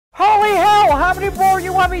How many more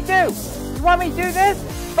you want me to do? You want me to do this?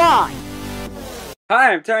 Fine.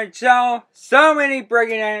 Hi, I'm Tony Channel. So many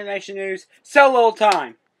breaking animation news, so little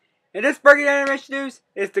time. And this breaking animation news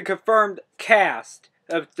is the confirmed cast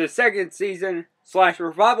of the second season /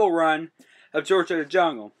 revival run of George of the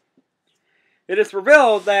Jungle. It is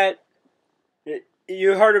revealed that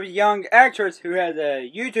you heard of a young actress who has a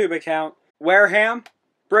YouTube account,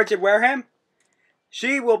 Bridget Wareham.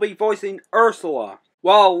 She will be voicing Ursula,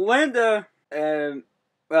 while Linda,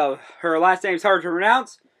 her last name is hard to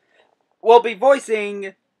pronounce, will be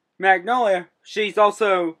voicing Magnolia. She's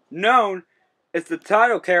also known as the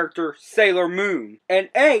title character Sailor Moon. And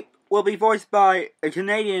Ape will be voiced by a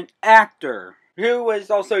Canadian actor who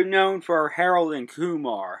is also known for Harold and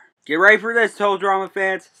Kumar. Get ready for this, Total Drama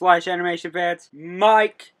fans / animation fans.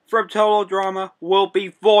 Mike from Total Drama will be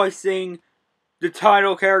voicing the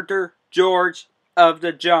title character George of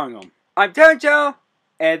the Jungle. I'm Tony Channel,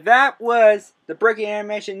 and that was the breaking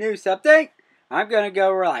animation news update. I'm gonna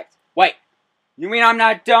go relax. Wait, you mean I'm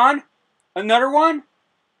not done? Another one?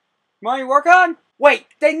 Want you work on? Wait,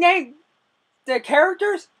 they named the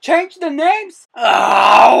characters? Changed the names?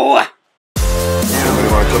 Oh! Somebody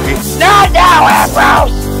want a cookie? Not now,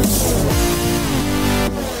 Ambrose!